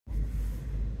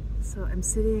So I'm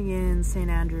sitting in St.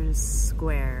 Andrew's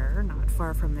Square, not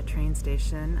far from the train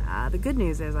station. The good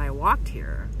news is I walked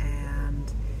here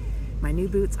and my new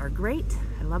boots are great.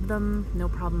 I love them, no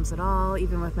problems at all.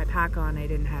 Even with my pack on, I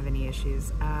didn't have any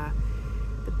issues.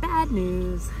 The bad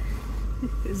news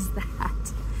is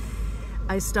that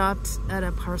I stopped at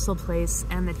a parcel place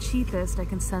and the cheapest I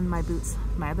can send my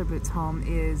other boots home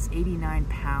is 89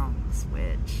 pounds,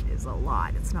 which is a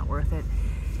lot. It's not worth it.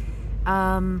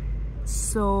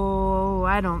 So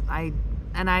I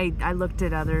looked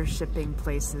at other shipping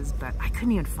places, but I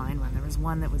couldn't even find one. There was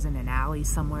one that was in an alley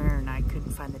somewhere and I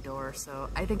couldn't find the door, so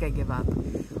I think I give up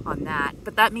on that.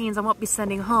 But that means I won't be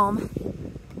sending home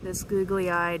this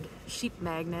googly-eyed sheep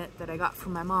magnet that I got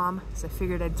from my mom, so I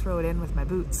figured I'd throw it in with my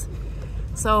boots.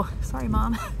 So, sorry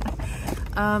Mom.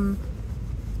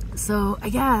 So I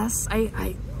guess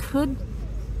I could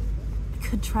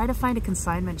try to find a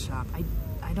consignment shop.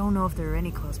 I don't know if there are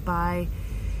any close by.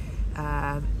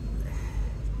 A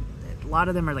lot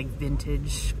of them are like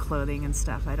vintage clothing and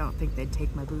stuff. I don't think they'd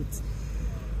take my boots.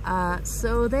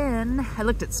 So then I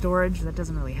looked at storage. That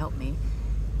doesn't really help me.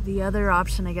 The other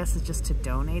option, I guess, is just to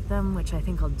donate them, which I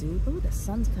think I'll do. Oh, the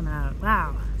sun's coming out.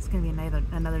 Wow, it's gonna be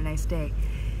another nice day.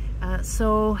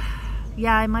 So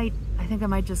yeah, I think I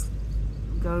might just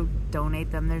go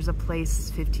donate them. There's a place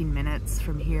 15 minutes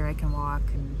from here I can walk,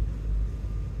 and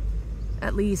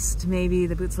at least maybe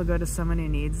the boots will go to someone who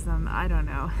needs them. I don't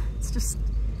know. It's just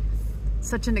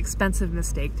such an expensive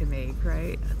mistake to make,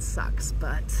 right? It sucks,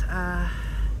 but I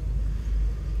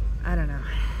don't know.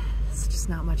 It's just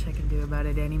not much I can do about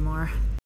it anymore.